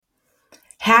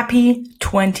Happy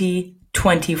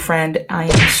 2020, friend. I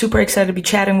am super excited to be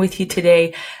chatting with you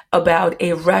today about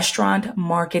a restaurant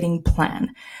marketing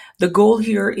plan. The goal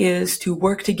here is to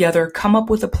work together, come up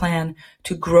with a plan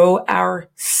to grow our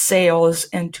sales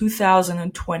in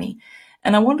 2020.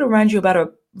 And I want to remind you about a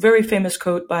very famous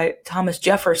quote by Thomas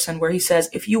Jefferson where he says,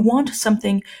 if you want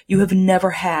something you have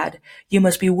never had, you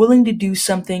must be willing to do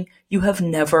something you have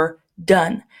never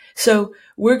done. So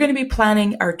we're going to be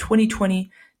planning our 2020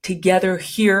 together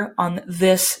here on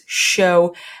this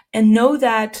show, and know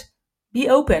that be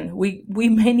open. We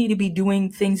may need to be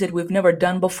doing things that we've never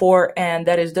done before, and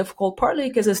that is difficult, partly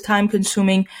because it's time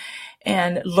consuming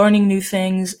and learning new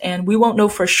things, and we won't know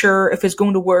for sure if it's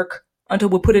going to work until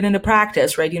we put it into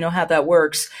practice, right? You know how that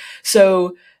works.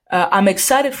 So I'm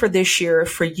excited for this year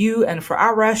for you and for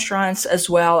our restaurants as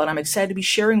well. And I'm excited to be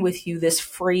sharing with you this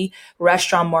free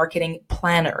restaurant marketing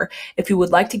planner. If you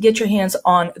would like to get your hands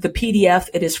on the PDF,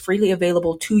 it is freely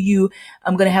available to you.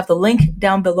 I'm going to have the link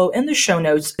down below in the show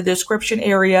notes, the description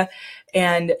area,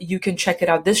 and you can check it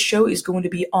out. This show is going to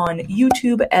be on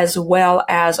YouTube as well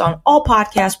as on all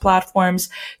podcast platforms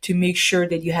to make sure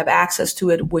that you have access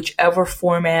to it, whichever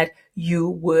format you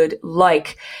would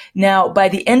like. Now, by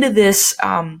the end of this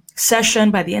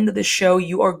session, by the end of the show,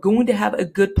 you are going to have a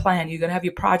good plan. You're going to have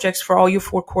your projects for all your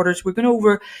 4 quarters. We're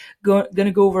going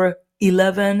to go over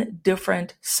 11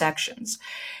 different sections.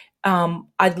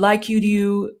 I'd like you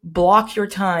to block your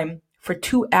time for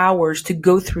 2 hours to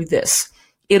go through this.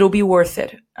 It'll be worth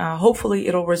it. Hopefully,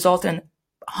 it'll result in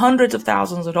hundreds of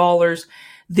thousands of dollars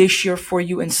this year for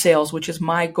you in sales, which is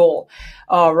my goal.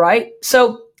 All right.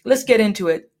 So let's get into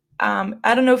it.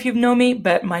 I don't know if you know me,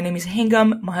 but my name is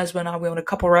Hingham. My husband and I, we own a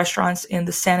couple restaurants in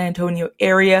the San Antonio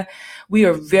area. We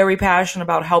are very passionate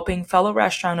about helping fellow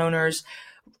restaurant owners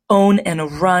own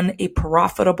and run a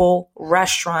profitable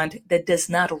restaurant that does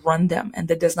not run them and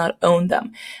that does not own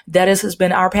them. That has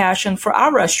been our passion for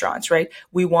our restaurants, right?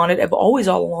 I've always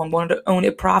all along wanted to own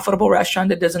a profitable restaurant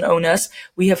that doesn't own us.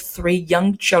 We have 3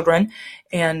 young children,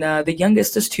 and the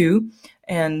youngest is 2.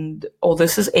 And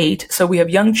oldest is 8. So we have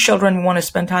young children we want to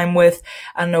spend time with.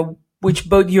 I don't know which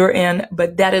boat you're in,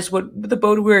 but that is what the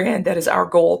boat we're in. That is our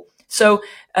goal. So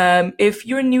if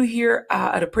you're new here,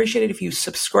 I'd appreciate it if you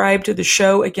subscribe to the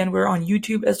show. Again, we're on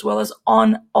YouTube as well as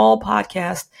on all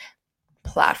podcast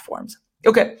platforms.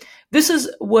 Okay, this is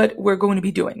what we're going to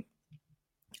be doing.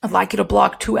 I'd like you to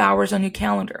block 2 hours on your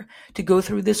calendar to go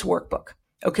through this workbook.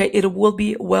 Okay, it will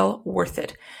be well worth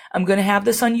it. I'm going to have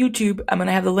this on YouTube. I'm going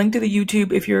to have the link to the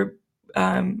YouTube if you're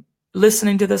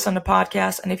listening to this on the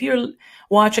podcast. And if you're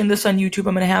watching this on YouTube,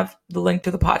 I'm going to have the link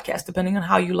to the podcast, depending on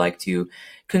how you like to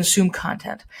consume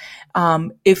content.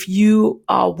 If you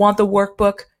want the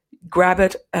workbook, grab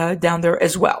it down there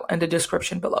as well in the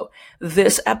description below.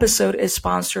 This episode is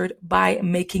sponsored by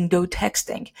Making Dough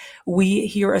Texting. We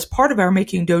here, as part of our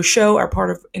Making Dough show, are part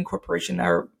of incorporation,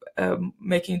 our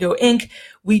Making Dough Inc.,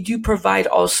 we do provide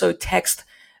also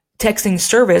texting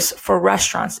service for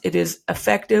restaurants. It is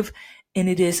effective and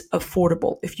it is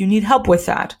affordable. If you need help with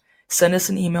that, send us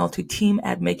an email to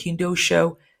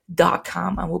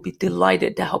team@makingdoughshow.com and we'll be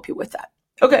delighted to help you with that.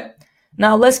 Okay,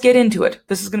 now let's get into it.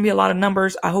 This is going to be a lot of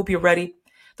numbers. I hope you're ready.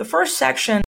 The first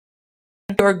section,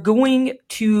 we're going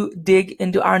to dig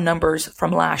into our numbers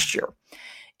from last year.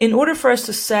 In order for us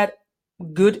to set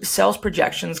good sales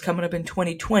projections coming up in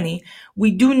 2020,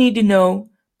 we do need to know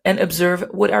and observe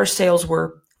what our sales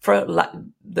were for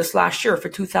this last year, for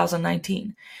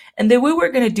 2019. And the way we're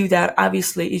going to do that,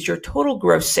 obviously, is your total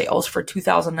gross sales for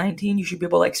 2019. You should be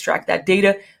able to extract that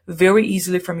data very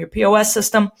easily from your POS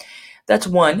system. That's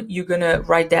one. You're going to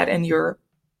write that in your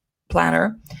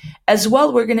planner. As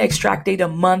well, we're going to extract data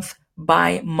month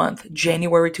by month,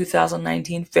 January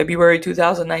 2019, February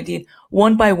 2019,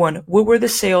 one by one. What were the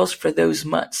sales for those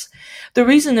months? The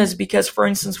reason is because, for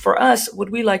instance, for us, what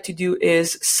we like to do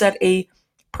is set a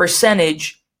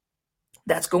percentage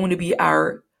that's going to be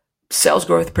our sales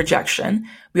growth projection.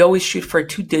 We always shoot for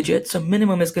 2 digits, so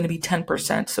minimum is going to be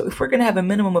 10%. So if we're going to have a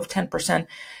minimum of 10%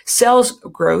 sales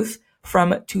growth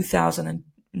from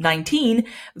 2019,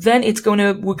 then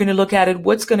we're going to look at it.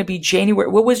 What's going to be January?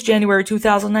 What was January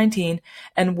 2019?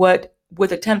 And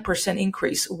with a 10%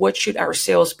 increase, what should our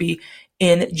sales be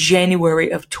in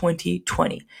January of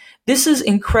 2020? This is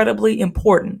incredibly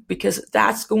important because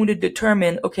that's going to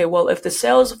determine, okay, well, if the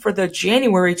sales for the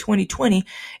January 2020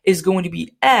 is going to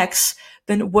be X,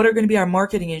 then what are going to be our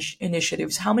marketing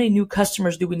initiatives? How many new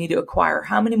customers do we need to acquire?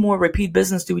 How many more repeat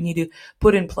business do we need to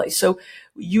put in place? So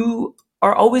you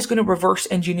are always going to reverse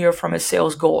engineer from a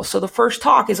sales goal. So the first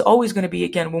talk is always going to be,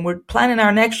 again, when we're planning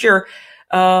our next year,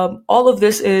 all of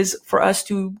this is for us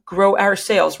to grow our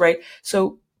sales, right?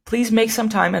 So please make some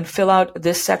time and fill out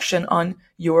this section on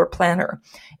your planner.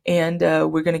 And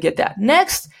we're going to get that.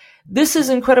 Next, this is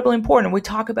incredibly important. We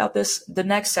talk about this, the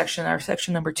next section, our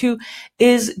section number 2,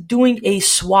 is doing a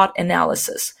SWOT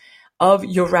analysis of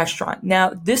your restaurant. Now,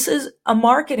 this is a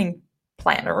marketing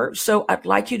planner, so I'd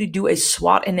like you to do a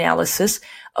SWOT analysis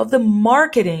of the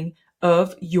marketing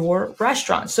of your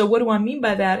restaurant. So what do I mean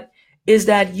by that is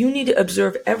that you need to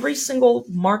observe every single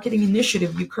marketing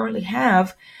initiative you currently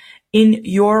have in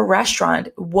your restaurant.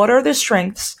 What are the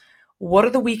strengths? What are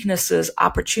the weaknesses,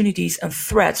 opportunities, and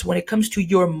threats when it comes to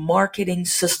your marketing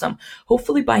system?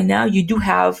 Hopefully by now you do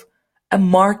have a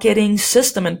marketing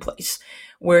system in place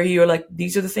where you're like,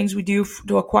 these are the things we do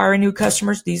to acquire new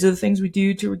customers. These are the things we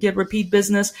do to get repeat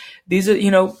business. These are,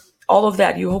 all of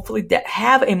that. You hopefully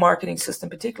have a marketing system,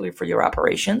 particularly for your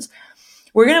operations.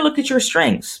 We're going to look at your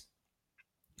strengths.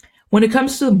 When it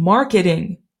comes to the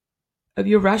marketing of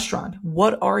your restaurant,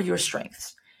 what are your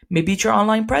strengths? Maybe it's your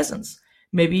online presence.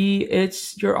 Maybe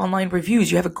it's your online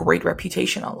reviews. You have a great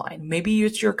reputation online. Maybe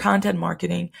it's your content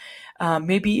marketing.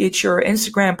 Maybe it's your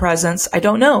Instagram presence. I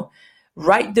don't know.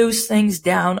 Write those things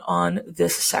down on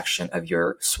this section of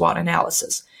your SWOT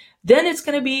analysis. Then it's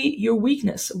going to be your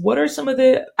weakness. What are some of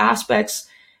the aspects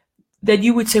that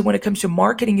you would say when it comes to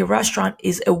marketing your restaurant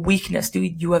is a weakness?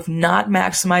 You have not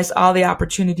maximized all the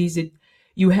opportunities that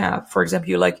you have? For example,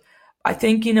 you're like, I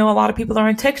think, a lot of people are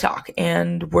on TikTok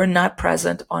and we're not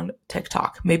present on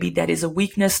TikTok. Maybe that is a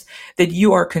weakness that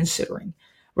you are considering,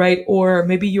 right? Or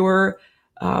maybe your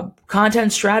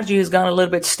content strategy has gone a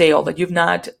little bit stale,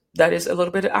 that is a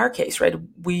little bit our case, right?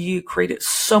 We created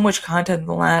so much content in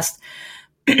the last,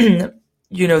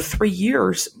 3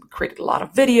 years, created a lot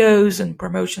of videos and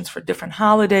promotions for different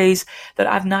holidays that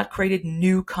I've not created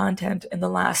new content in the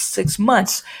last 6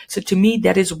 months. So to me,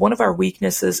 that is one of our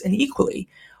weaknesses and equally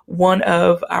one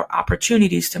of our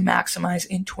opportunities to maximize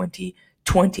in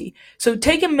 2020. So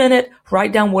take a minute,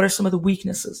 write down what are some of the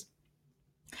weaknesses.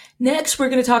 Next, we're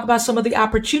going to talk about some of the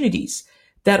opportunities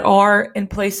that are in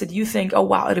place that you think, oh,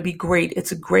 wow, it'll be great.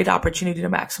 It's a great opportunity to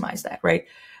maximize that, right?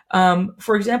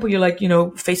 For example, you're like,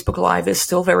 Facebook Live is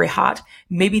still very hot.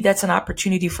 Maybe that's an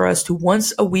opportunity for us to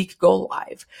once a week go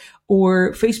live,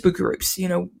 or Facebook groups,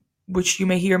 which you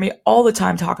may hear me all the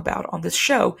time talk about on this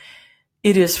show.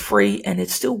 It is free and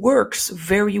it still works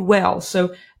very well.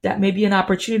 So that may be an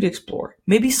opportunity to explore.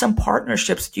 Maybe some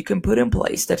partnerships that you can put in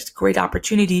place. That's a great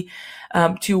opportunity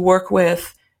to work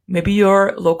with maybe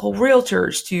your local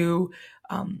realtors, to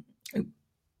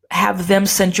have them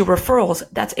send you referrals.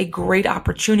 That's a great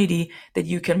opportunity that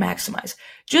you can maximize.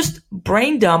 Just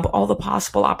brain dump all the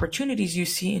possible opportunities you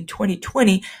see in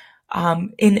 2020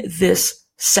 in this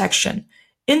section.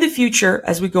 In the future,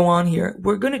 as we go on here,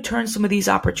 we're going to turn some of these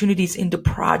opportunities into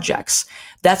projects.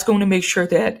 That's going to make sure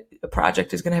that a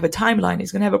project is going to have a timeline.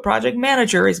 It's going to have a project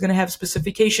manager. It's going to have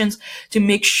specifications to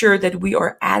make sure that we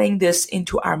are adding this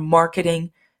into our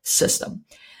marketing system.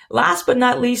 Last but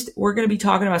not least, we're going to be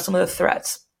talking about some of the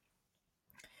threats.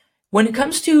 When it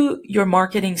comes to your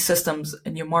marketing systems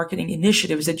and your marketing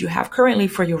initiatives that you have currently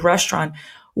for your restaurant,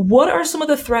 what are some of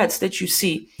the threats that you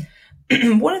see?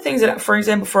 One of the things that, for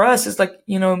example, for us is like,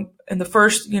 in the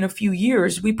first, few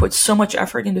years, we put so much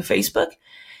effort into Facebook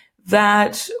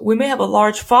that we may have a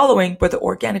large following, but the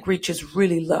organic reach is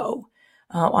really low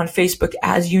on Facebook,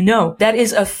 as you know. That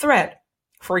is a threat.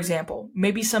 For example,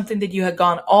 maybe something that you had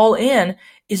gone all in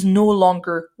is no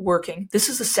longer working. This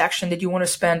is a section that you want to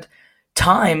spend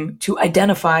time to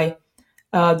identify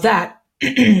that.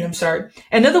 I'm sorry.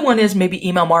 Another one is maybe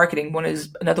email marketing.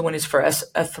 Another one is for us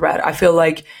a threat. I feel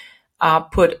like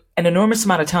put an enormous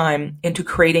amount of time into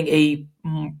creating a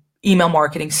email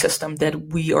marketing system that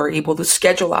we are able to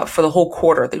schedule out for the whole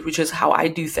quarter, which is how I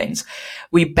do things.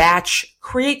 We batch,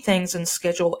 create things, and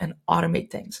schedule and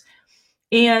automate things.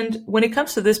 And when it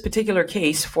comes to this particular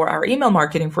case for our email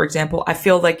marketing, for example, I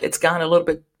feel like it's gone a little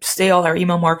bit stale. Our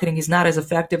email marketing is not as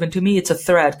effective. And to me, it's a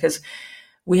threat because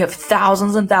we have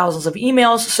thousands and thousands of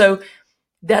emails. So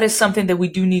that is something that we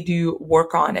do need to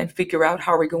work on and figure out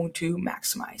how we're going to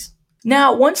maximize.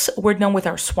 Now, once we're done with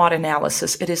our SWOT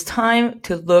analysis, it is time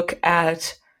to look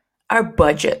at our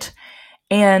budget.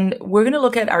 And we're going to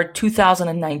look at our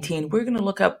 2019. We're going to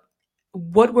look up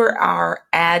what were our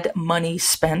ad money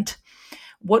spent,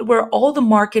 what were all the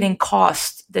marketing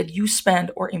costs that you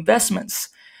spent or investments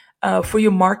for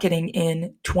your marketing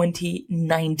in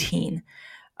 2019.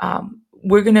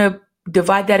 We're going to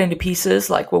divide that into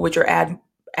pieces, like what would your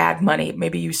ad money?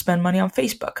 Maybe you spend money on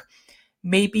Facebook.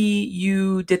 Maybe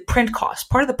you did print costs.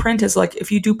 Part of the print is like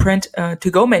if you do print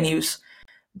to-go menus,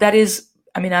 that is,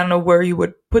 I don't know where you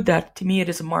would put that. To me, it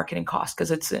is a marketing cost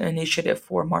because it's an initiative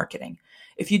for marketing.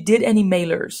 if you did any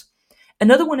mailers.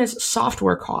 Another one is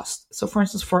software costs. So for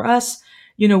instance, for us,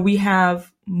 we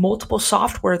have multiple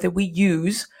software that we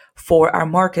use for our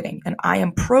marketing, and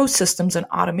IM Pro systems and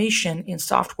automation in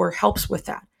software helps with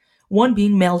that. One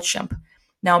being MailChimp.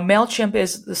 Now, MailChimp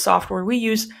is the software we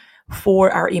use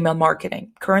for our email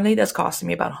marketing. Currently, that's costing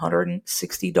me about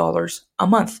 $160 a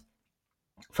month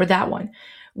for that one.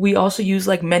 We also use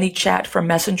like ManyChat for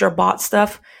messenger bot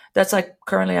stuff. That's like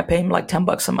currently I pay like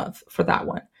 $10 a month for that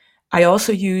one. I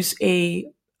also use a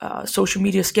social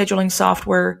media scheduling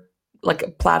software, like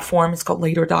a platform. It's called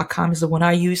Later.com is the one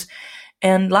I use.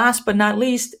 And last but not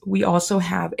least, we also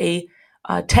have a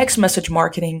text message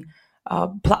marketing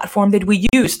platform that we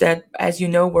use that, as you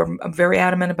know, I'm very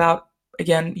adamant about,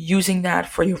 again, using that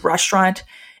for your restaurant.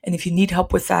 And if you need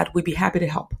help with that, we'd be happy to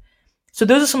help. So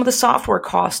those are some of the software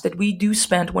costs that we do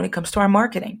spend when it comes to our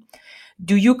marketing.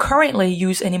 Do you currently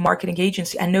use any marketing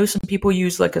agency? I know some people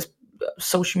use like a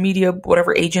social media,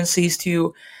 whatever agencies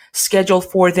to schedule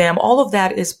for them. All of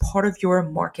that is part of your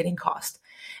marketing cost.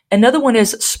 Another one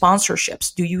is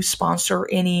sponsorships. Do you sponsor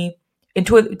any in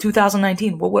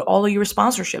 2019? What were all of your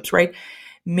sponsorships, right?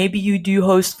 Maybe you do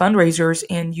host fundraisers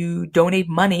and you donate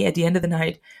money at the end of the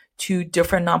night to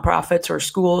different nonprofits or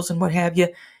schools and what have you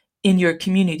in your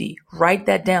community. Write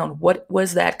that down. What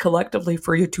was that collectively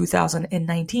for your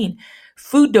 2019?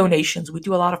 Food donations. We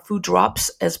do a lot of food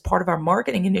drops as part of our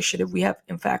marketing initiative. We have,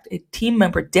 in fact, a team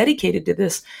member dedicated to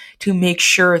this to make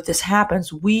sure this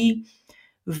happens. We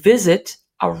visit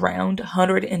around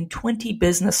 120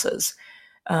 businesses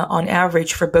on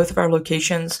average for both of our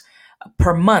locations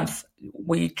per month.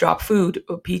 We drop food,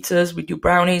 pizzas, we do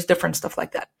brownies, different stuff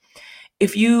like that.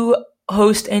 If you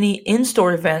host any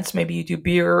in-store events, maybe you do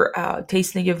beer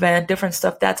tasting event, different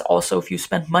stuff, that's also if you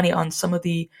spend money on some of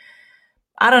the,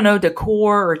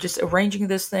 decor or just arranging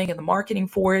this thing and the marketing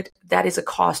for it, that is a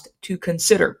cost to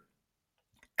consider.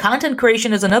 Content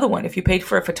creation is another one. If you paid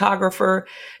for a photographer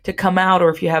to come out, or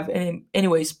if you have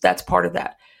anyways, that's part of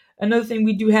that. Another thing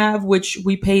we do have, which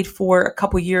we paid for a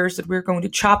couple years that we're going to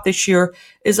chop this year,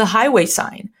 is a highway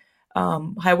sign.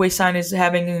 Highway sign is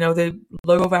having, the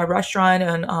logo of our restaurant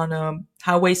on a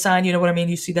highway sign. You know what I mean?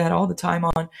 You see that all the time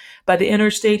by the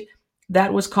interstate.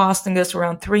 That was costing us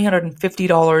around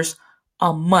 $350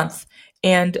 a month.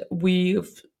 And we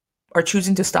are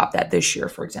choosing to stop that this year,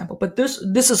 for example. But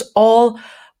this is all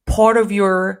part of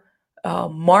your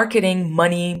marketing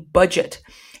money budget.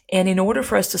 And in order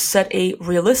for us to set a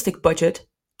realistic budget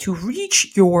to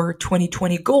reach your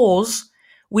 2020 goals,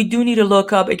 we do need to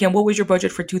look up, again, what was your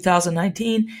budget for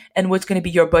 2019 and what's going to be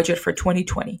your budget for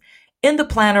 2020. In the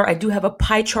planner, I do have a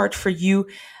pie chart for you.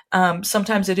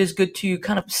 Sometimes it is good to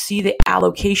kind of see the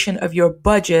allocation of your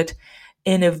budget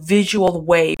in a visual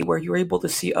way where you're able to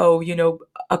see,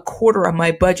 a quarter of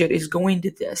my budget is going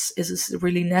to this. Is this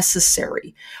really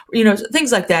necessary?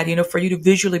 Things like that, for you to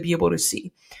visually be able to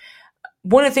see.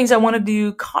 One of the things I wanted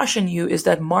to caution you is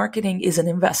that marketing is an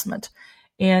investment.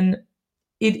 And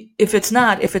if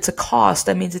it's a cost,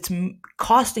 that means it's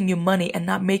costing you money and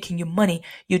not making you money.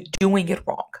 You're doing it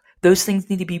wrong. Those things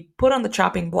need to be put on the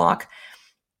chopping block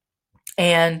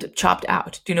and chopped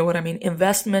out. Do you know what I mean?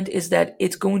 Investment is that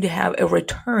it's going to have a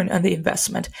return on the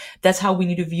investment. That's how we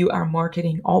need to view our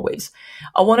marketing always.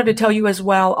 I wanted to tell you as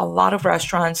well, a lot of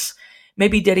restaurants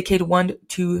maybe dedicate 1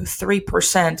 to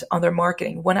 3% on their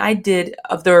marketing. When I did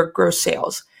of their gross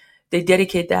sales, they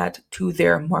dedicate that to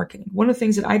their marketing. One of the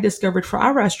things that I discovered for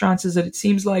our restaurants is that it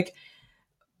seems like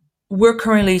we're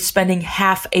currently spending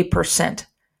 0.5%,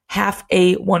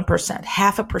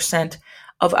 0.5%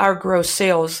 of our gross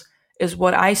sales is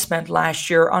what I spent last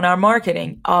year on our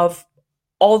marketing of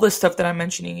all the stuff that I'm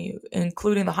mentioning to you,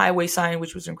 including the highway sign,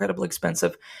 which was incredibly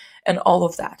expensive, and all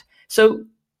of that. So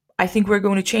I think we're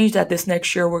going to change that this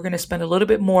next year. We're going to spend a little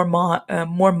bit more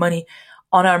money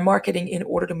on our marketing in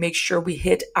order to make sure we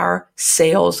hit our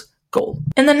sales goal.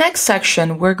 In the next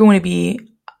section, we're going to be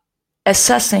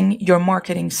assessing your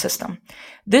marketing system.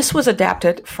 This was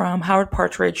adapted from Howard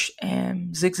Partridge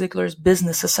and Zig Ziglar's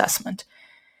business assessment.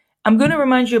 I'm going to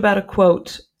remind you about a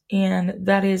quote, and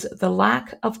that is, "The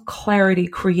lack of clarity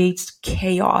creates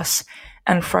chaos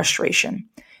and frustration."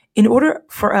 In order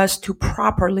for us to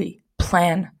properly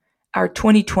plan our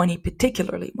 2020,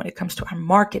 particularly when it comes to our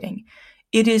marketing,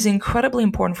 it is incredibly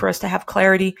important for us to have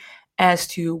clarity as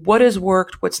to what has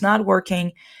worked, what's not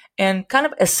working, and kind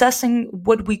of assessing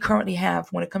what we currently have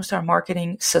when it comes to our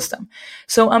marketing system.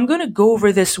 So I'm going to go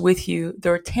over this with you.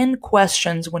 There are 10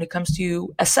 questions when it comes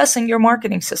to assessing your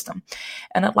marketing system.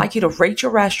 And I'd like you to rate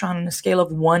your restaurant on a scale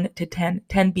of 1 to 10,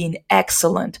 10 being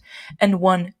excellent and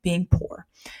 1 being poor.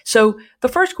 So the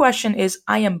first question is,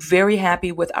 I am very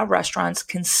happy with our restaurant's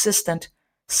consistent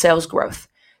sales growth.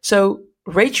 So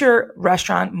rate your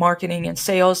restaurant marketing and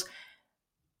sales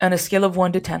on a scale of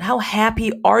 1 to 10. How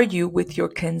happy are you with your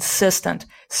consistent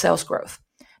sales growth?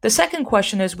 The second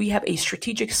question is, we have a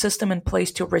strategic system in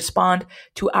place to respond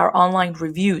to our online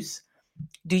reviews.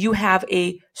 Do you have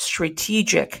a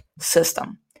strategic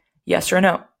system? Yes or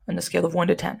no, on the scale of 1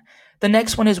 to 10. The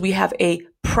next one is, we have a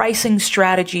pricing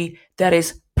strategy that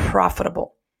is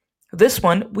profitable. This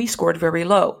one, we scored very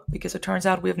low because it turns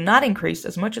out we have not increased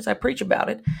as much as I preach about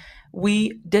it.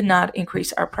 We did not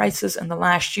increase our prices in the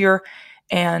last year,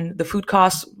 and the food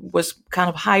cost was kind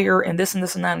of higher, and this and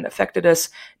that, and affected us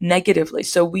negatively.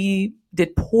 So we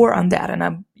did poor on that,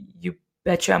 and you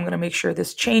betcha I'm going to make sure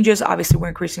this changes. Obviously, we're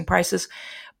increasing prices,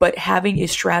 but having a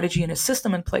strategy and a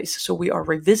system in place. So we are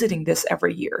revisiting this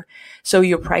every year. So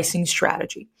your pricing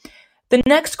strategy. The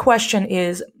next question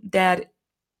is that,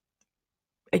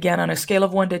 again, on a scale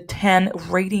of 1 to 10,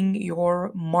 rating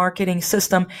your marketing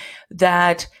system,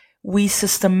 that we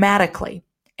systematically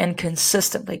and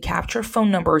consistently capture phone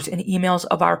numbers and emails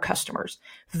of our customers.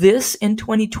 This in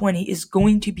 2020 is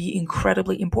going to be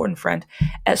incredibly important, friend,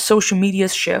 as social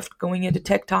media's shift, going into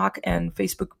TikTok and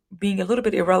Facebook being a little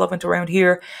bit irrelevant around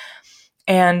here.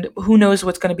 And who knows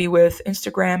what's going to be with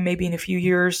Instagram. Maybe in a few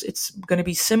years, it's going to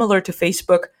be similar to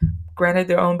Facebook. Granted,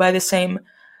 they're owned by the same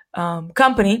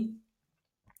company.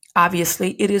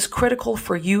 Obviously, it is critical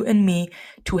for you and me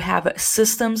to have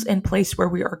systems in place where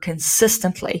we are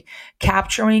consistently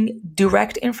capturing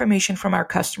direct information from our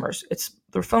customers. It's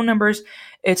their phone numbers,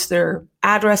 it's their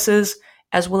addresses,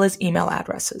 as well as email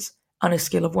addresses. On a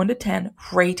scale of 1 to 10,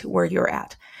 rate where you're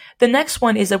at. The next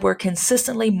one is that we're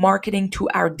consistently marketing to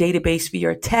our database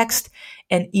via text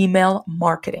and email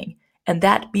marketing, and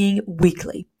that being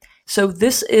weekly. So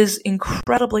this is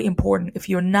incredibly important. If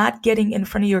you're not getting in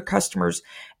front of your customers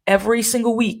every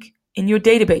single week in your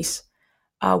database,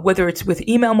 whether it's with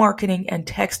email marketing and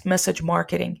text message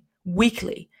marketing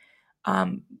weekly,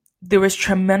 there is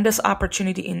tremendous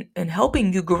opportunity in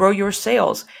helping you grow your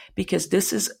sales, because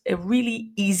this is a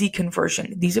really easy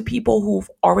conversion. These are people who've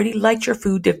already liked your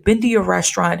food. They've been to your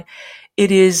restaurant.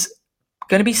 It is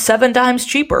going to be 7 times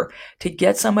cheaper to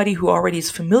get somebody who already is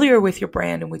familiar with your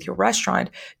brand and with your restaurant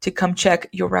to come check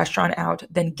your restaurant out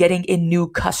than getting a new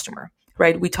customer,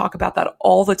 right? We talk about that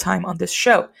all the time on this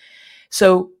show.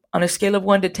 So on a scale of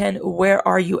 1 to 10, where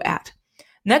are you at?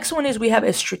 Next one is, we have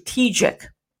a strategic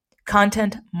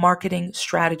content marketing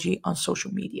strategy on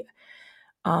social media.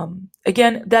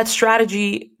 Again, that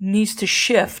strategy needs to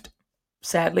shift,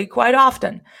 sadly, quite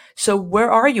often. So where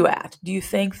are you at? Do you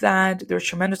think that there's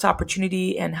tremendous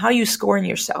opportunity, and how are you scoring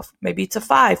yourself? Maybe it's a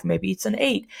 5, maybe it's an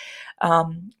 8.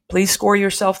 Please score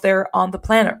yourself there on the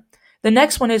planner. The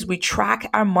next one is, we track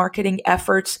our marketing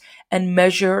efforts and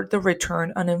measure the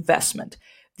return on investment,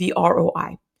 the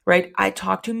ROI, right? I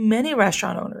talk to many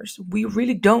restaurant owners. We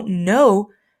really don't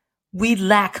know. We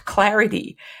lack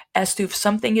clarity as to if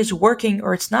something is working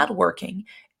or it's not working,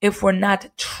 if we're not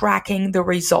tracking the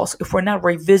results, if we're not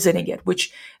revisiting it,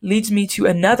 which leads me to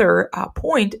another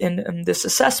point in this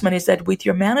assessment, is that with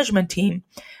your management team,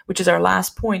 which is our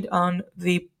last point on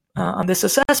this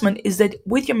assessment, is that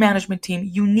with your management team,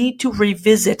 you need to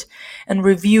revisit and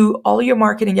review all your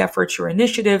marketing efforts, your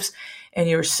initiatives, and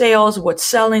your sales, what's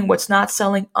selling, what's not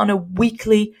selling, on a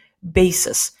weekly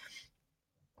basis.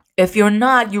 If you're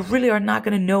not, you really are not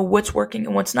going to know what's working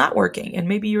and what's not working. And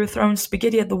maybe you're throwing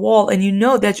spaghetti at the wall, and you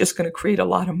know that's just going to create a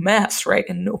lot of mess, right?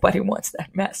 And nobody wants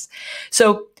that mess.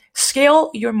 So scale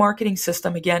your marketing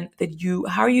system again,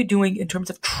 how are you doing in terms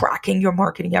of tracking your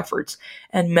marketing efforts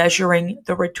and measuring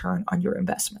the return on your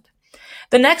investment?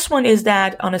 The next one is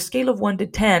that on a scale of 1 to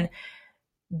 10,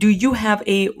 do you have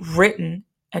a written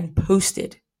and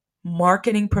posted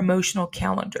marketing promotional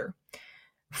calendar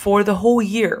for the whole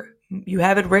year? You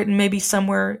have it written maybe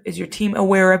somewhere. Is your team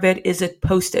aware of it? Is it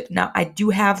posted? Now, I do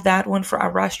have that one for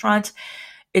our restaurants.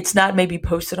 It's not maybe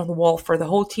posted on the wall for the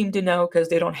whole team to know, because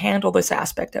they don't handle this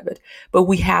aspect of it. But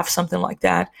we have something like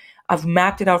that. I've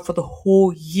mapped it out for the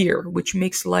whole year, which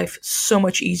makes life so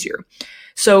much easier.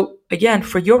 So again,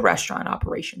 for your restaurant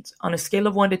operations, on a scale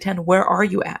of 1 to 10, where are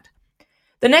you at?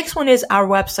 The next one is, our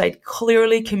website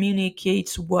clearly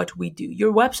communicates what we do.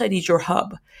 Your website is your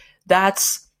hub.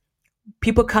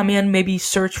 People come in, maybe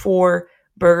search for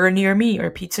burger near me or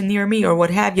pizza near me or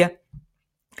what have you.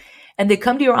 And they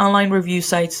come to your online review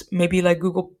sites, maybe like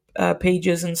Google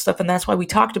pages and stuff. And that's why we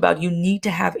talked about, you need to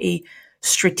have a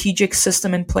strategic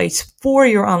system in place for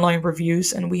your online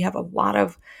reviews. And we have a lot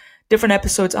of different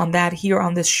episodes on that here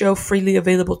on this show, freely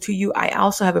available to you. I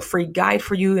also have a free guide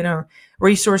for you in our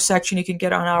resource section you can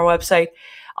get on our website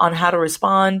on how to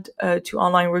respond to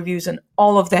online reviews and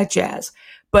all of that jazz.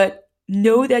 But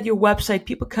know that your website,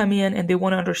 people come in and they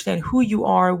want to understand who you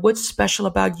are, what's special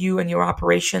about you and your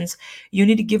operations. You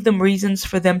need to give them reasons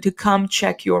for them to come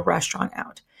check your restaurant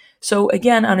out. So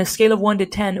again, on a scale of 1 to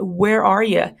 10, where are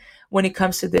you when it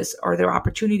comes to this? Are there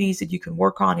opportunities that you can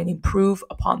work on and improve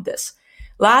upon this?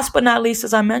 Last but not least,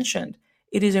 as I mentioned,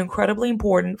 it is incredibly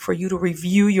important for you to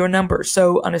review your numbers.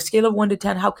 So on a scale of 1 to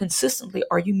 10, how consistently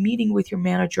are you meeting with your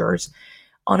managers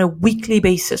on a weekly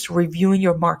basis, reviewing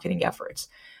your marketing efforts?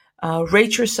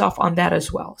 Rate yourself on that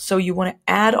as well. So you want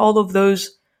to add all of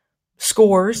those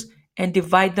scores and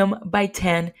divide them by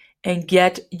 10 and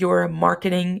get your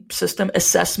marketing system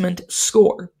assessment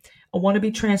score. I want to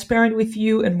be transparent with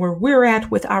you, and where we're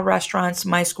at with our restaurants,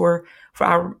 my score for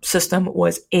our system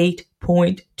was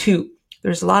 8.2.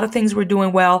 There's a lot of things we're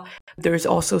doing well. There's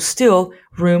also still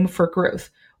room for growth.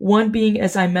 One being,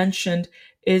 as I mentioned,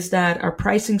 is that our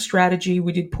pricing strategy,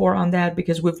 we did poor on that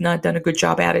because we've not done a good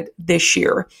job at it this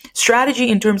year. Strategy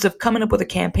in terms of coming up with a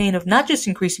campaign of not just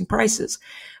increasing prices,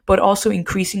 but also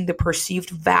increasing the perceived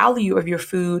value of your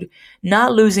food,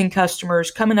 not losing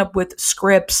customers, coming up with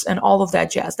scripts and all of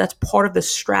that jazz. That's part of the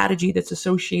strategy that's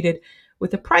associated with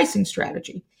the pricing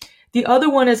strategy. The other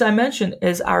one, as I mentioned,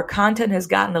 is our content has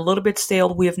gotten a little bit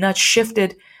stale. We have not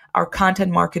shifted our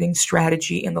content marketing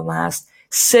strategy in the last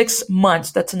 6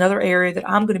 months. That's another area that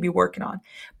I'm going to be working on.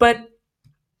 But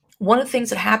one of the things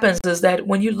that happens is that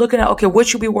when you're looking at, okay, what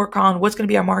should we work on? What's going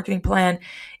to be our marketing plan?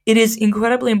 It is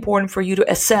incredibly important for you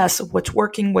to assess what's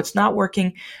working, what's not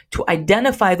working, to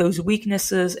identify those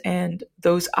weaknesses and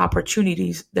those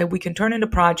opportunities that we can turn into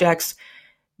projects,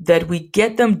 that we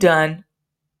get them done,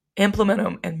 implement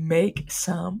them, and make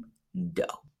some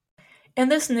dough. In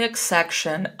this next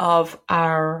section of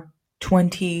our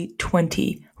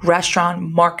 2020 restaurant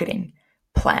marketing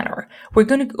planner, we're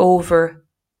going to go over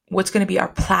what's going to be our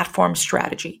platform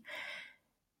strategy.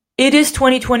 It is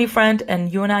 2020, friend,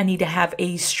 and you and I need to have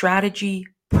a strategy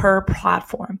per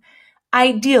platform.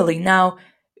 Ideally, now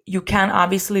you can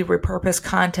obviously repurpose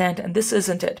content, and this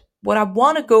isn't it. What I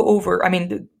want to go over,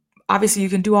 obviously you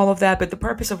can do all of that, but the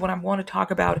purpose of what I want to talk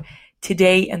about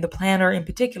today and the planner in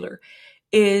particular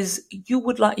is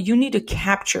you need to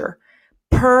capture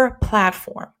per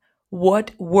platform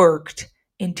what worked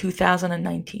in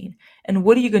 2019 and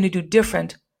what are you going to do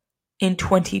different in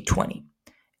 2020.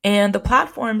 And the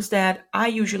platforms that I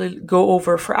usually go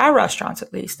over for our restaurants,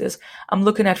 at least, is I'm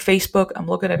looking at Facebook, I'm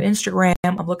looking at Instagram,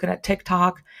 I'm looking at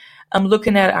TikTok, I'm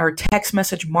looking at our text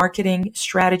message marketing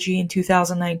strategy in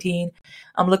 2019.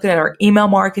 I'm looking at our email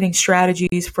marketing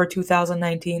strategies for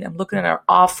 2019. I'm looking at our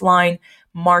offline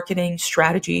marketing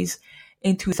strategies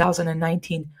in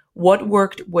 2019. What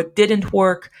worked, what didn't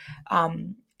work,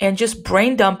 and just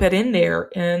brain dump it in there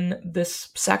in this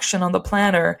section on the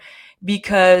planner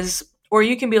because, or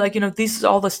you can be like, this is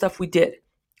all the stuff we did.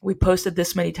 We posted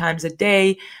this many times a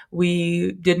day.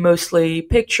 We did mostly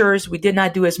pictures. We did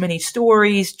not do as many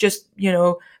stories. Just,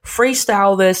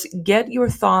 freestyle this, get your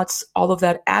thoughts, all of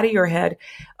that out of your head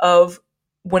of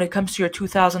when it comes to your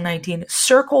 2019,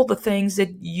 circle the things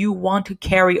that you want to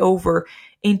carry over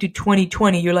into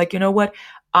 2020. You're like, you know what?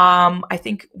 I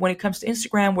think when it comes to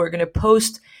Instagram, we're going to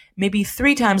post maybe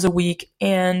 3 times a week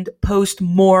and post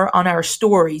more on our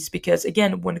stories. Because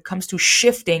again, when it comes to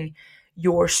shifting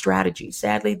your strategy,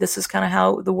 sadly, this is kind of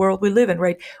how the world we live in,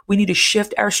 right? We need to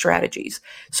shift our strategies.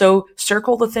 So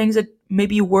circle the things that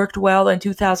maybe worked well in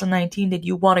 2019 that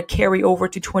you want to carry over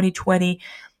to 2020.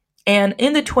 And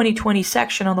in the 2020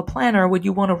 section on the planner, what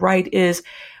you want to write is,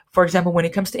 for example, when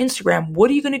it comes to Instagram,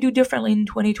 what are you going to do differently in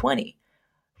 2020?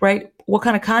 Right? What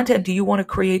kind of content do you want to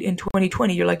create in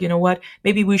 2020? You're like, you know what?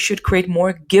 Maybe we should create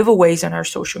more giveaways on our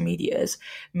social medias.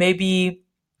 Maybe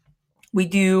we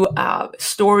do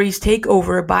stories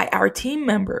takeover by our team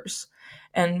members,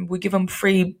 and we give them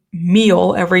free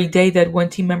meal every day that one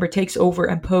team member takes over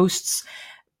and posts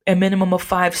a minimum of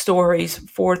 5 stories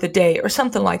for the day or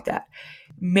something like that.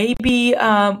 Maybe,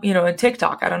 in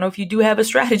TikTok, I don't know if you do have a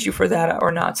strategy for that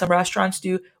or not. Some restaurants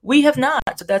do. We have not.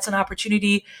 So that's an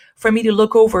opportunity for me to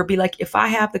look over, be like, if I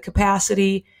have the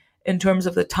capacity in terms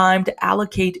of the time to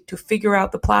allocate to figure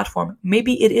out the platform,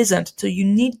 maybe it isn't. So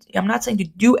I'm not saying to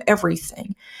do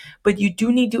everything, but you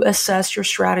do need to assess your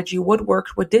strategy, what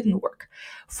worked, what didn't work.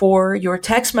 For your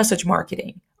text message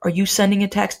marketing, are you sending a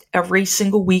text every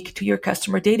single week to your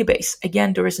customer database?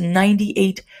 Again, there is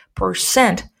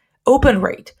 98% open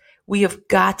rate. We have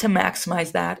got to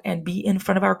maximize that and be in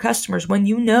front of our customers when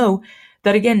you know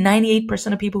that, again,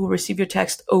 98% of people who receive your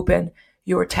text open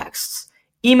your texts.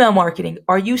 Email marketing,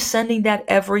 are you sending that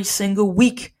every single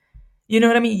week? You know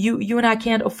what I mean? You and I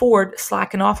can't afford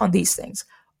slacking off on these things.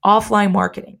 Offline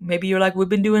marketing, maybe you're like, we've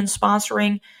been doing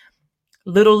sponsoring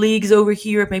little leagues over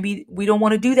here. Maybe we don't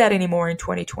want to do that anymore in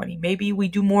 2020. Maybe we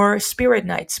do more spirit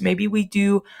nights. Maybe we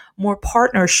do more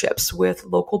partnerships with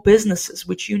local businesses,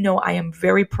 which I am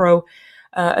very pro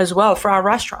as well for our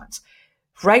restaurants.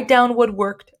 Write down what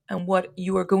worked and what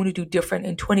you are going to do different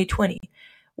in 2020.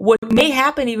 What may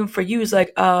happen even for you is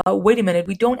like, wait a minute,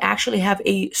 we don't actually have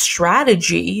a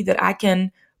strategy that I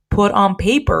can put on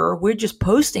paper. We're just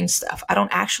posting stuff. I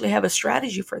don't actually have a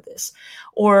strategy for this.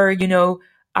 Or,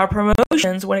 our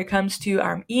promotions when it comes to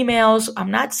our emails,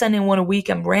 I'm not sending one a week.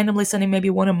 I'm randomly sending maybe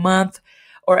one a month,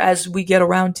 or as we get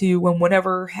around to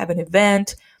whenever have an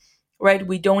event, right?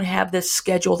 We don't have this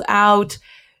scheduled out,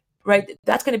 right?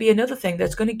 That's going to be another thing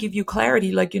that's going to give you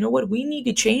clarity. Like, you know what? We need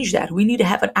to change that. We need to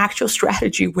have an actual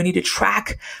strategy. We need to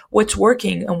track what's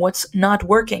working and what's not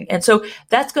working. And so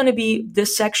that's going to be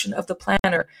this section of the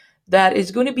planner that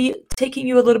is going to be taking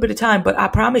you a little bit of time, but I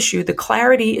promise you the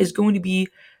clarity is going to be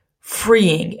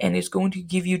freeing and is going to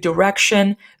give you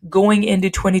direction going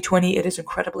into 2020. It is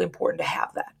incredibly important to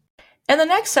have that. And the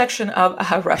next section of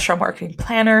a restaurant marketing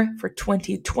planner for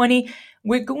 2020,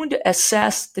 we're going to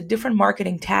assess the different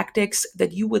marketing tactics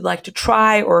that you would like to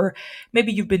try, or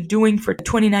maybe you've been doing for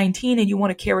 2019 and you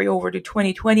want to carry over to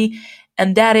 2020.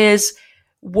 And that is,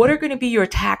 what are going to be your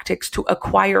tactics to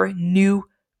acquire new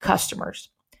customers?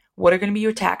 What are going to be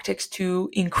your tactics to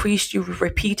increase your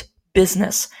repeat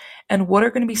business? And what are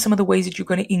going to be some of the ways that you're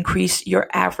going to increase your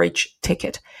average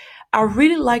ticket? I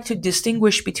really like to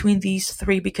distinguish between these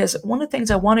three, because one of the things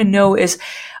I want to know is,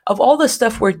 of all the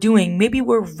stuff we're doing, maybe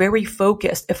we're very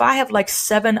focused. If I have like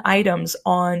 7 items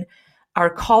on our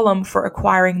column for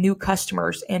acquiring new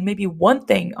customers and maybe one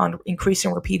thing on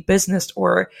increasing repeat business,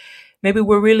 or maybe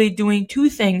we're really doing 2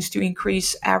 things to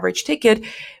increase average ticket,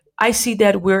 I see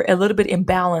that we're a little bit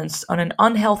imbalanced on an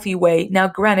unhealthy way. Now,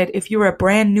 granted, if you're a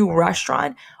brand new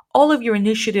restaurant, all of your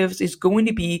initiatives is going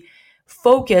to be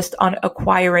focused on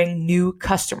acquiring new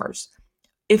customers.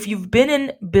 If you've been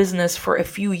in business for a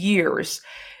few years,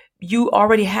 you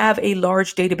already have a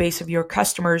large database of your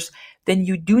customers, then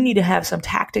you do need to have some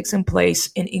tactics in place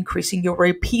in increasing your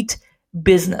repeat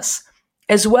business.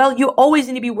 As well, you always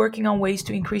need to be working on ways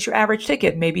to increase your average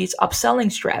ticket. Maybe it's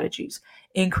upselling strategies,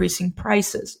 increasing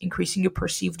prices, increasing your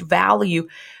perceived value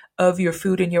of your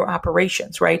food and your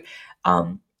operations, right?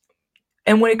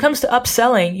 And when it comes to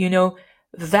upselling,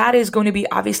 that is going to be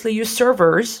obviously your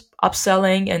servers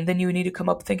upselling, and then you need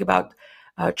to think about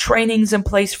trainings in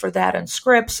place for that, and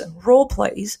scripts and role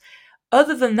plays.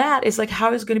 Other than that, it's like,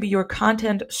 how is going to be your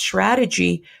content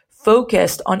strategy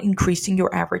focused on increasing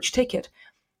your average ticket,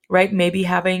 right? Maybe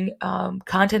having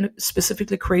content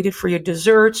specifically created for your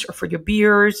desserts or for your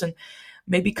beers, and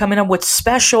maybe coming up with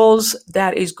specials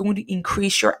that is going to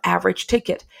increase your average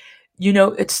ticket.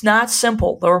 It's not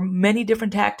simple. There are many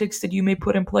different tactics that you may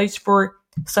put in place for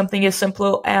something as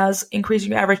simple as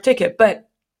increasing your average ticket. But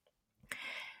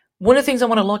one of the things I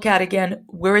want to look at again,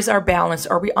 where is our balance?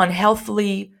 Are we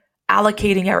unhealthily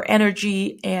allocating our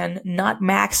energy and not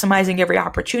maximizing every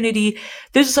opportunity?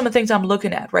 These are some of the things I'm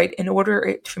looking at, right? In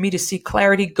order for me to see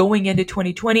clarity going into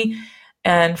 2020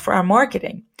 and for our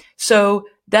marketing. So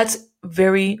that's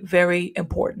very, very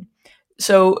important.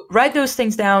 So write those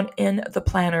things down in the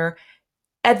planner.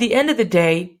 At the end of the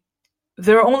day,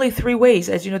 there are only 3 ways.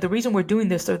 As you know, the reason we're doing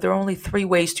this, there are only 3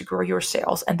 ways to grow your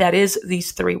sales. And that is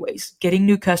these 3 ways: getting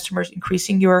new customers,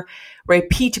 increasing your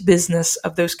repeat business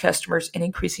of those customers, and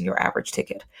increasing your average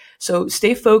ticket. So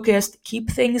stay focused, keep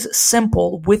things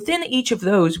simple. Within each of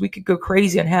those, we could go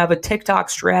crazy and have a TikTok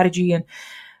strategy and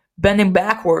bending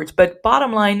backwards. But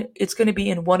bottom line, it's going to be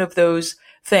in one of those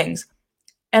things.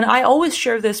 And I always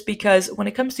share this because when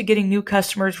it comes to getting new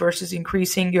customers versus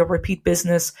increasing your repeat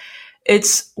business,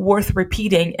 it's worth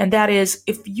repeating. And that is,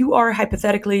 if you are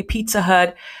hypothetically Pizza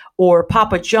Hut or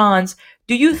Papa John's,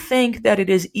 do you think that it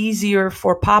is easier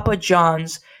for Papa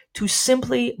John's to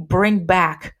simply bring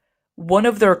back one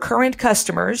of their current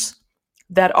customers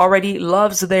that already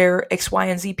loves their X, Y,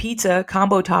 and Z pizza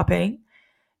combo topping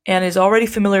and is already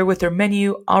familiar with their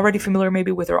menu, already familiar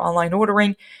maybe with their online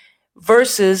ordering,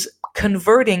 versus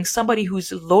converting somebody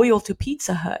who's loyal to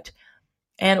Pizza Hut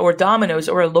and or Domino's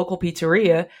or a local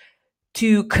pizzeria,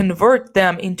 to convert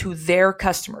them into their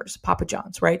customers, Papa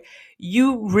John's, right?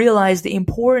 You realize the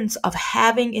importance of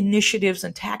having initiatives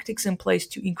and tactics in place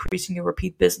to increasing your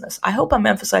repeat business. I hope I'm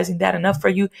emphasizing that enough for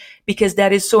you, because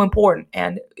that is so important,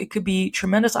 and it could be a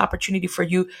tremendous opportunity for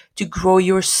you to grow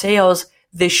your sales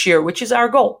this year, which is our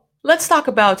goal. Let's talk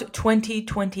about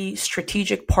 2020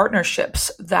 strategic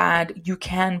partnerships that you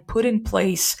can put in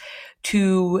place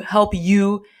to help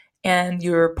you and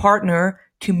your partner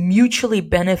to mutually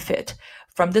benefit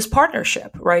from this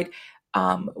partnership, right?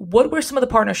 what were some of the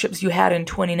partnerships you had in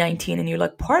 2019? And you're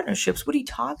like, partnerships? What are you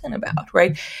talking about,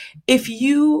 right? If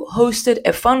you hosted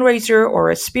a fundraiser or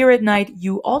a spirit night,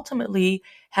 you ultimately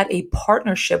had a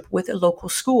partnership with a local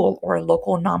school or a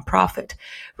local nonprofit,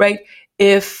 right?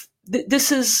 If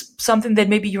this is something that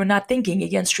maybe you're not thinking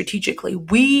again strategically,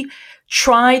 we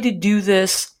try to do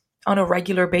this on a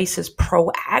regular basis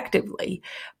proactively.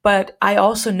 But I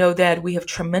also know that we have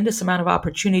tremendous amount of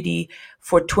opportunity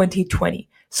for 2020.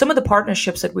 Some of the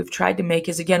partnerships that we've tried to make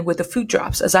is, again, with the food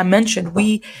drops. As I mentioned,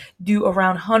 we do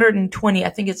around 120, I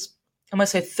think I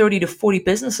must say 30 to 40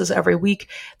 businesses every week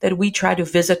that we try to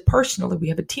visit personally. We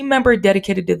have a team member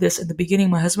dedicated to this. In the beginning,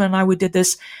 my husband and I, we did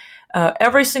this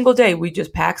every single day. We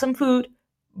just pack some food,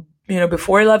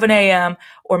 before 11 a.m.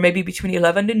 or maybe between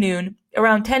 11 to noon,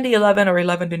 around 10 to 11 or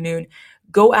 11 to noon,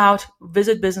 go out,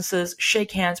 visit businesses,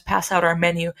 shake hands, pass out our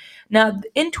menu. Now,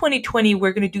 in 2020,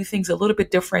 we're going to do things a little bit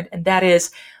different. And that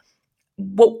is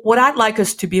what I'd like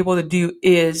us to be able to do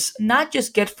is not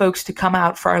just get folks to come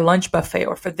out for our lunch buffet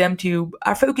or for them to,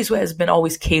 our focus has been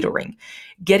always catering,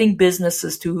 getting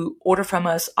businesses to order from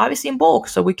us, obviously in bulk,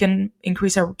 so we can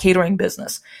increase our catering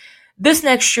business. This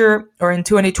next year, or in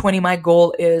 2020, my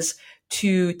goal is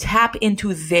to tap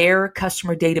into their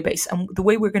customer database. And the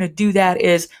way we're going to do that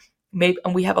is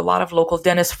and we have a lot of local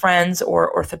dentist friends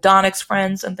or orthodontics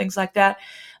friends and things like that.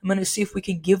 I'm going to see if we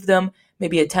can give them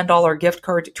maybe a $10 gift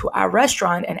card to our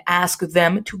restaurant and ask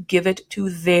them to give it to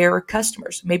their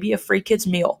customers, maybe a free kids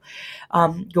meal.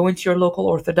 Go into your local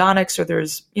orthodontics, or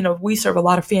there's, we serve a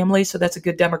lot of families, so that's a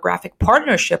good demographic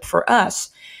partnership for us.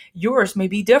 Yours may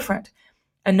be different.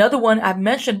 Another one I've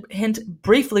mentioned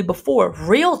briefly before,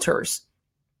 realtors.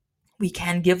 We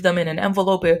can give them in an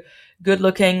envelope a good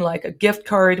looking, like a gift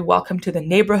card, welcome to the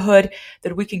neighborhood,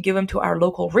 that we can give them to our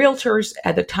local realtors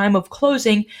at the time of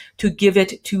closing to give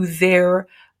it to their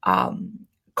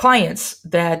clients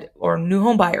or new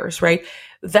home buyers, right?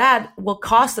 That will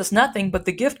cost us nothing but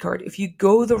the gift card. If you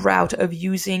go the route of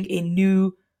using a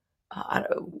new, I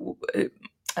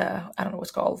don't know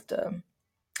what's called,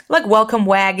 like welcome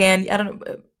wagon. I don't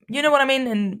know. You know what I mean?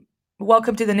 And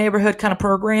welcome to the neighborhood kind of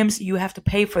programs. You have to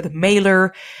pay for the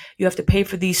mailer. You have to pay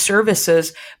for these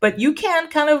services, but you can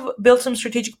kind of build some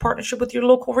strategic partnership with your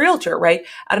local realtor, right?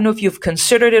 I don't know if you've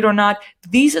considered it or not.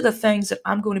 These are the things that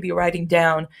I'm going to be writing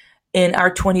down in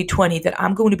our 2020 that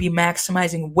I'm going to be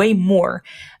maximizing way more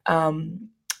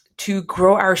to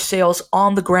grow our sales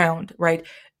on the ground, right?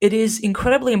 It is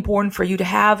incredibly important for you to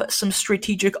have some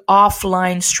strategic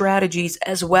offline strategies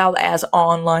as well as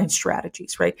online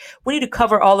strategies, right? We need to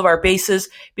cover all of our bases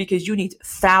because you need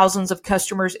thousands of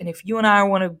customers. And if you and I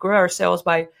want to grow our sales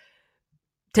by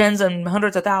tens and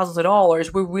hundreds of thousands of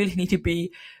dollars, we really need to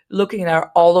be looking at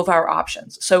all of our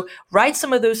options. So write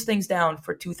some of those things down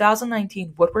for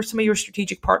 2019. What were some of your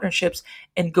strategic partnerships?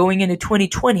 And going into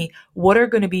 2020, what are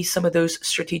going to be some of those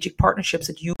strategic partnerships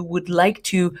that you would like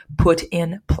to put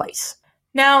in place?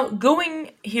 Now,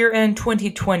 going here in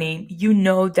 2020, you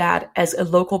know that as a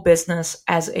local business,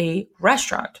 as a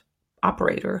restaurant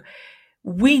operator,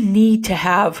 we need to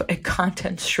have a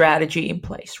content strategy in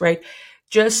place, right?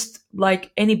 Just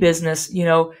like any business,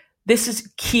 this is a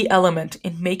key element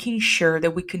in making sure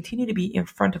that we continue to be in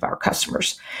front of our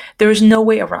customers. There is no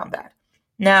way around that.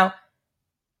 Now,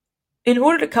 in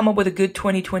order to come up with a good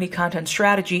 2020 content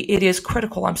strategy, it is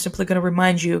critical, I'm simply going to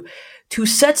remind you, to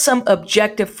set some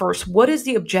objective first. What is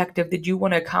the objective that you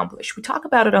want to accomplish? We talk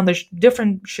about it on the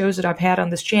different shows that I've had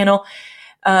on this channel.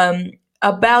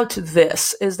 About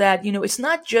this is that, it's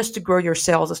not just to grow your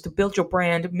sales, it's to build your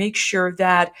brand, make sure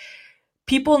that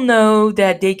people know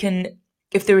that they can,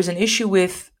 if there is an issue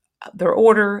with their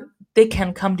order, they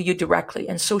can come to you directly.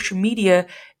 And social media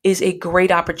is a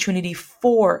great opportunity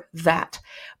for that.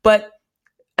 But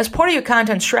as part of your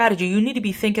content strategy, you need to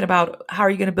be thinking about how are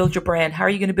you going to build your brand? How are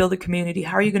you going to build a community?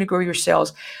 How are you going to grow your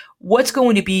sales? What's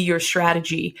going to be your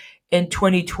strategy in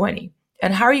 2020?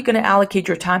 And how are you going to allocate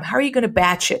your time? How are you going to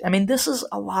batch it? I mean, this is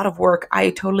a lot of work.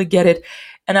 I totally get it.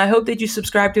 And I hope that you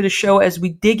subscribe to the show as we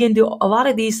dig into a lot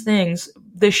of these things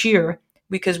this year,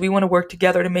 because we want to work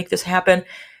together to make this happen,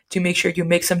 to make sure you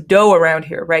make some dough around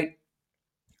here, right?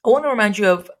 I want to remind you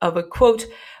of a quote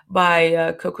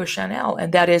by Coco Chanel,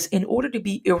 and that is, in order to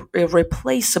be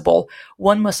irreplaceable,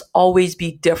 one must always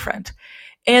be different.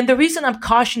 And the reason I'm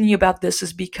cautioning you about this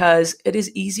is because it is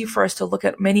easy for us to look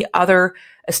at many other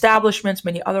establishments,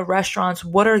 many other restaurants.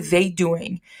 What are they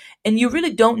doing? And you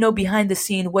really don't know behind the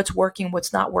scene what's working,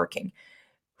 what's not working.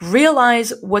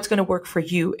 Realize what's going to work for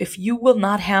you. If you will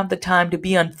not have the time to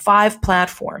be on 5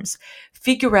 platforms,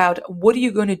 figure out what are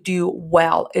you going to do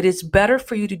well. It is better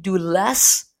for you to do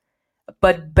less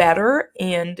but better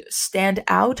and stand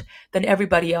out than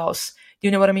everybody else. You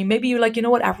know what I mean? Maybe you're like, you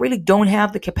know what? I really don't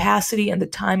have the capacity and the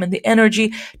time and the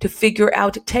energy to figure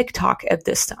out TikTok at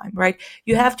this time, right?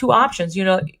 You have two options.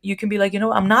 You can be like,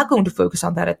 I'm not going to focus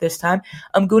on that at this time.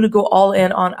 I'm going to go all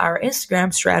in on our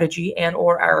Instagram strategy and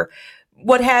or our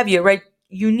what have you, right?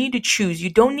 You need to choose.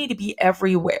 You don't need to be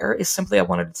everywhere is simply I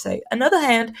wanted to say. Another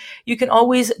hand, you can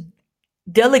always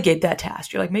delegate that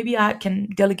task. You're like, maybe I can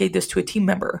delegate this to a team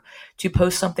member to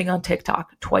post something on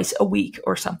TikTok twice a week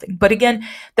or something. But again,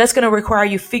 that's going to require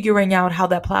you figuring out how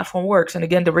that platform works. And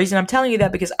again, the reason I'm telling you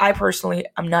that because I personally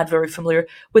am not very familiar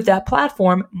with that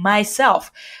platform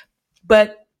myself.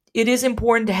 But it is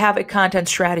important to have a content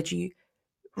strategy.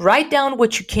 Write down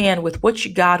what you can with what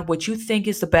you got, what you think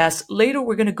is the best. Later,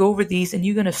 we're going to go over these and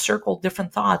you're going to circle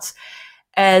different thoughts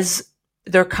as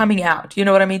they're coming out. You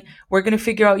know what I mean? We're going to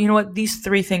figure out, these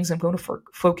 3 things I'm going to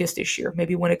focus this year.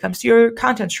 Maybe when it comes to your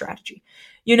content strategy,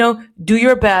 do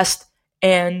your best.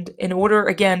 And in order,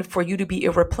 again, for you to be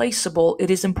irreplaceable, it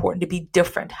is important to be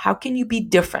different. How can you be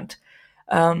different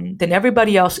than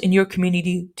everybody else in your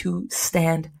community to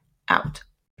stand out?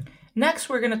 Next,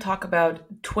 we're going to talk about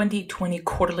 2020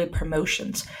 quarterly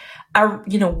promotions.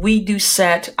 We do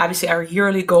set, obviously, our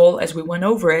yearly goal as we went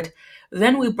over it.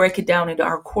 Then we break it down into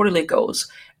our quarterly goals.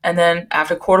 And then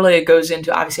after quarterly, it goes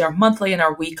into obviously our monthly and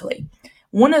our weekly.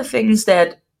 One of the things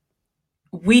that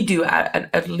we do,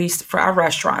 at least for our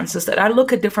restaurants, is that I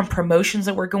look at different promotions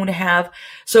that we're going to have.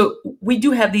 So we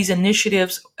do have these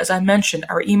initiatives, as I mentioned,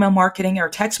 our email marketing, our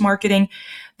text marketing,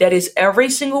 that is every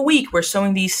single week we're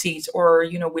sowing these seeds, or,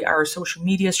 our social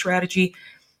media strategy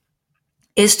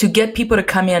is to get people to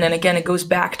come in. And again, it goes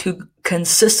back to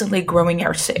consistently growing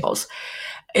our sales.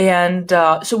 And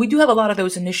so we do have a lot of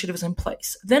those initiatives in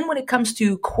place. Then when it comes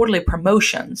to quarterly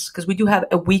promotions, because we do have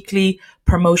a weekly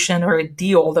promotion or a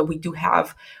deal that we do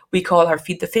have, we call our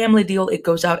Feed the Family deal. It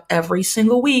goes out every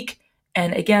single week.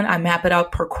 And again, I map it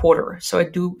out per quarter. So I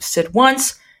do sit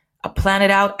once, I plan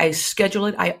it out, I schedule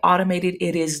it, I automate it.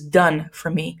 It is done for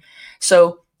me.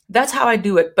 So that's how I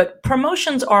do it. But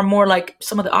promotions are more like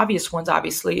some of the obvious ones,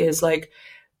 obviously, is like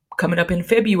coming up in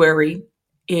February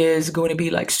is going to be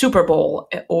like Super Bowl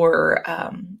or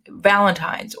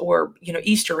Valentine's or,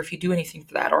 Easter, if you do anything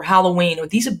for that, or Halloween, or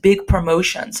these are big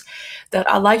promotions that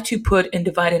I like to put and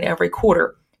divide in every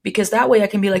quarter, because that way I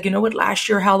can be like, last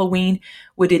year, Halloween,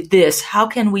 we did this. How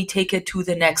can we take it to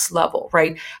the next level,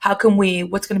 right?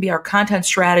 What's going to be our content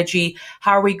strategy?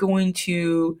 How are we going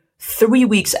to 3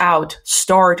 weeks out,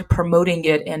 start promoting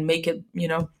it and make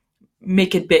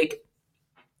it big?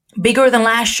 Bigger than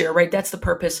last year, right? That's the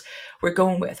purpose we're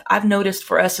going with. I've noticed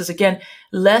for us is, again,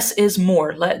 less is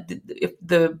more.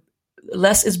 The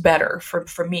less is better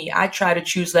for me. I try to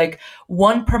choose like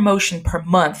 1 promotion per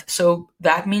month. So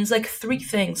that means like 3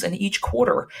 things in each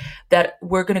quarter that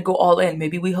we're going to go all in.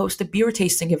 Maybe we host a beer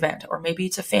tasting event, or maybe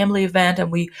it's a family event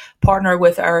and we partner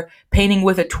with our Painting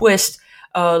with a Twist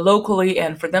locally,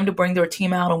 and for them to bring their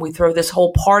team out and we throw this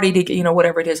whole party to,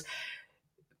 whatever it is.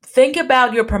 Think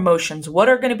about your promotions. What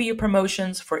are going to be your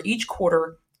promotions for each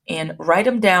quarter, and write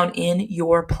them down in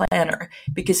your planner.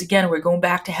 Because again, we're going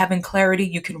back to having clarity.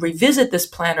 You can revisit this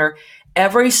planner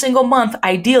every single month.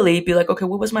 Ideally, be like, okay,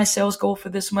 what was my sales goal for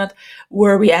this month?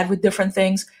 Where are we at with different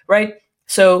things, right?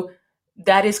 So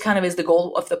that is the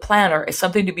goal of the planner, is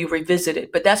something to be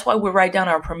revisited. But that's why we write down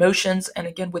our promotions. And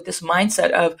again, with this mindset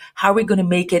of how are we going to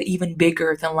make it even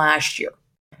bigger than last year?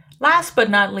 Last but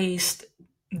not least,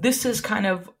 this is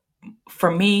for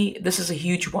me, this is a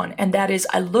huge one. And that is,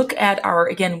 I look at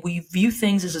we view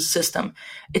things as a system.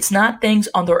 It's not things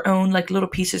on their own, like little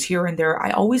pieces here and there. I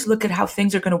always look at how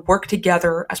things are going to work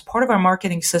together as part of our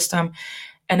marketing system.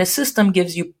 And a system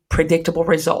gives you predictable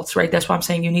results, right? That's why I'm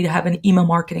saying you need to have an email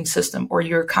marketing system, or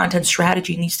your content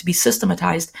strategy needs to be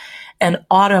systematized and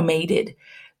automated.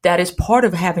 That is part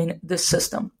of having this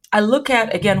system. I look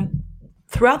at, again,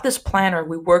 throughout this planner,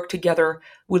 we worked together.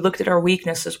 We looked at our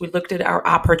weaknesses. We looked at our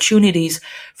opportunities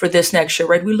for this next year,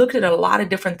 right? We looked at a lot of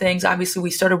different things. Obviously, we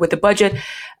started with the budget.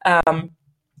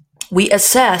 We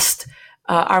assessed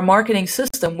our marketing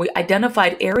system. We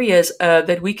identified areas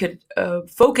that we could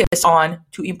focus on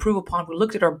to improve upon. We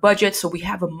looked at our budget. So we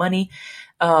have a money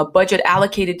budget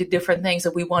allocated to different things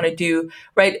that we want to do,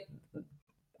 right?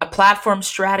 A platform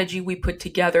strategy we put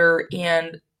together.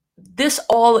 And this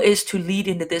all is to lead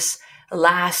into this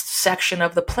last section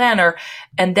of the planner,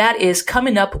 and that is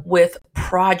coming up with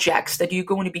projects that you're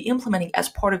going to be implementing as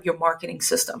part of your marketing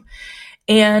system.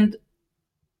 And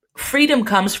freedom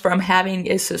comes from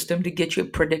having a system to get you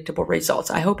predictable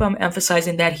results. I hope I'm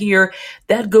emphasizing that here.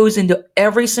 That goes into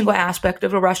every single aspect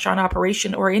of a restaurant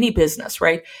operation or any business,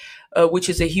 right? which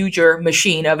is a huger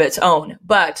machine of its own.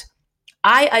 But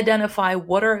I identify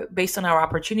what are, based on our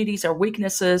opportunities, our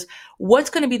weaknesses, what's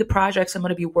going to be the projects I'm going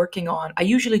to be working on. I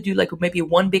usually do like maybe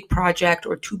one big project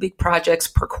or two big projects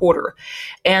per quarter.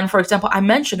 And for example, I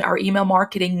mentioned our email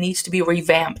marketing needs to be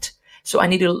revamped. So I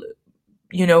need to,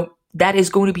 that is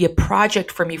going to be a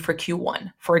project for me for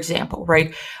Q1, for example,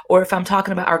 right? Or if I'm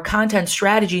talking about our content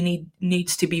strategy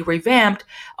needs to be revamped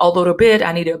a little bit,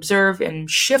 I need to observe and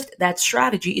shift that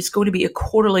strategy. It's going to be a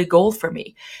quarterly goal for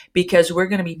me because we're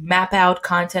going to map out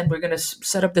content. We're going to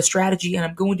set up the strategy and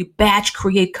I'm going to batch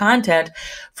create content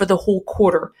for the whole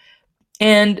quarter.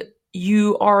 And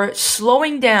you are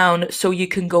slowing down so you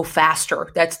can go faster.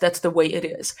 That's the way it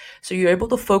is. So you're able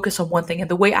to focus on one thing. And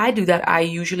the way I do that, I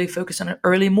usually focus on an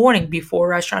early morning before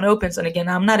a restaurant opens. And again,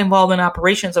 I'm not involved in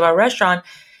operations of our restaurant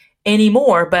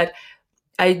anymore, but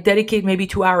I dedicate maybe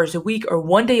 2 hours a week or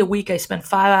one day a week. I spend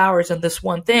 5 hours on this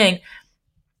one thing.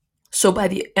 So by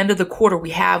the end of the quarter,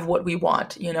 we have what we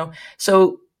want,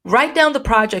 So write down the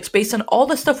projects based on all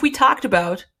the stuff we talked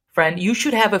about, friend. You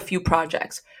should have a few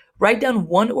projects. Write down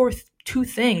one or two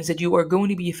things that you are going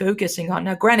to be focusing on.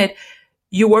 Now, granted,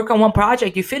 you work on one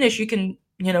project, you finish, you can,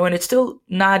 and it's still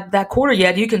not that quarter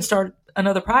yet, you can start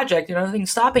another project, nothing's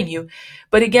stopping you.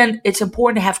 But again, it's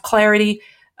important to have clarity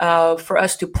for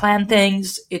us to plan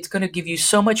things. It's going to give you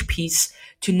so much peace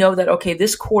to know that, okay,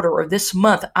 this quarter or this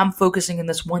month, I'm focusing on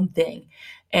this one thing.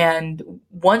 And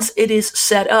once it is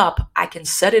set up, I can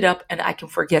set it up and I can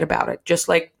forget about it. Just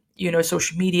like,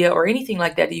 social media or anything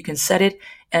like that, you can set it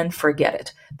and forget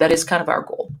it. That is kind of our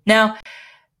goal. Now,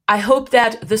 I hope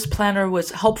that this planner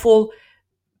was helpful.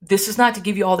 This is not to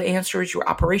give you all the answers. Your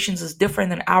operations is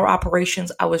different than our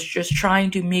operations. I was just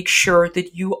trying to make sure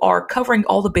that you are covering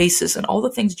all the bases and all the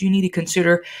things you need to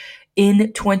consider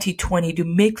in 2020 to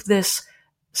make this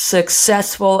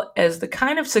successful as the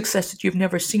kind of success that you've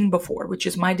never seen before, which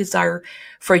is my desire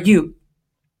for you.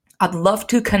 I'd love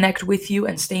to connect with you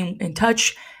and stay in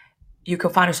touch. You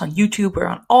can find us on YouTube. We're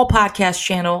on all podcast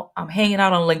channel. I'm hanging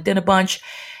out on LinkedIn a bunch.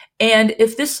 And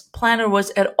if this planner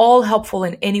was at all helpful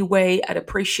in any way, I'd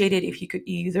appreciate it if you could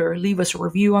either leave us a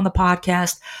review on the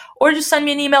podcast or just send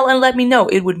me an email and let me know.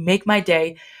 It would make my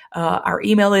day. Our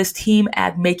email is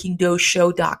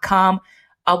team@makingdoughshow.com.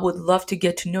 I would love to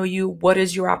get to know you. What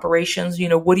is your operations?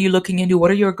 What are you looking into?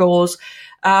 What are your goals?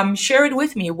 Share it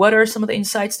with me. What are some of the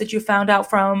insights that you found out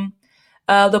from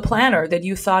the planner that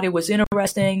you thought it was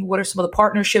interesting? What are some of the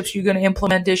partnerships you're going to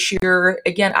implement this year?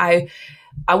 Again, I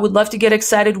would love to get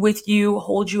excited with you,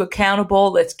 hold you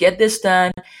accountable. Let's get this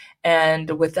done. And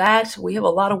with that, we have a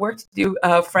lot of work to do,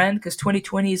 friend, because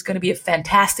 2020 is going to be a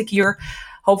fantastic year,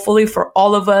 hopefully for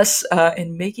all of us,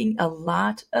 in making a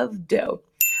lot of dough.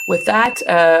 With that,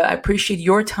 I appreciate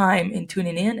your time in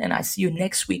tuning in, and I see you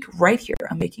next week right here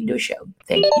on Making Dough Show.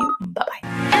 Thank you.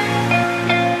 Bye-bye.